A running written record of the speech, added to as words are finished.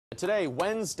Today,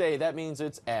 Wednesday, that means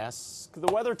it's Ask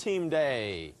the Weather Team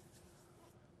Day.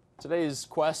 Today's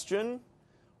question,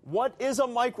 what is a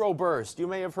microburst? You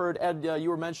may have heard, Ed,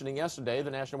 you were mentioning yesterday, the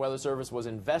National Weather Service was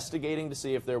investigating to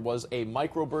see if there was a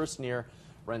microburst near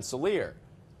Rensselaer.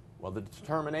 Well, the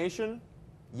determination,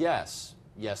 yes,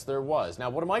 there was.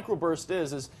 Now, what a microburst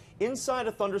is inside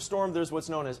a thunderstorm, there's what's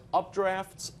known as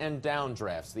updrafts and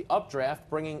downdrafts. The updraft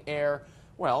bringing air,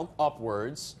 well,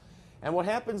 upwards. And what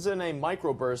happens in a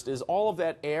microburst is all of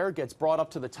that air gets brought up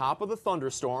to the top of the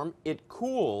thunderstorm, it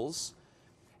cools,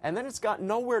 and then it's got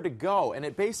nowhere to go, and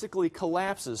it basically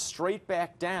collapses straight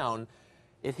back down.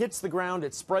 It hits the ground,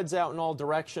 it spreads out in all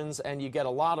directions, and you get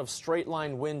a lot of straight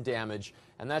line wind damage,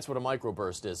 and that's what a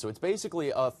microburst is. So it's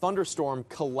basically a thunderstorm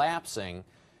collapsing,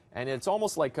 and it's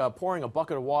almost like pouring a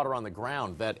bucket of water on the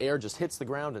ground. That air just hits the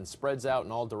ground and spreads out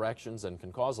in all directions and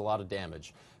can cause a lot of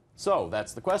damage. So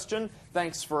that's the question.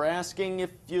 Thanks for asking.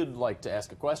 If you'd like to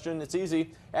ask a question, it's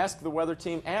easy. Ask the weather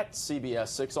team at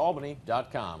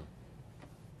cbs6albany.com.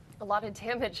 A lot of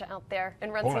damage out there in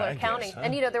Rensselaer County.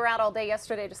 And, you know, they were out all day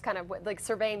yesterday just kind of like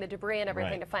surveying the debris and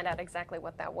everything to find out exactly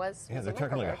what that was. Yeah, they're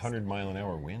talking like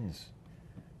 100-mile-an-hour winds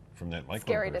from that microburst.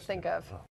 Scary to think of.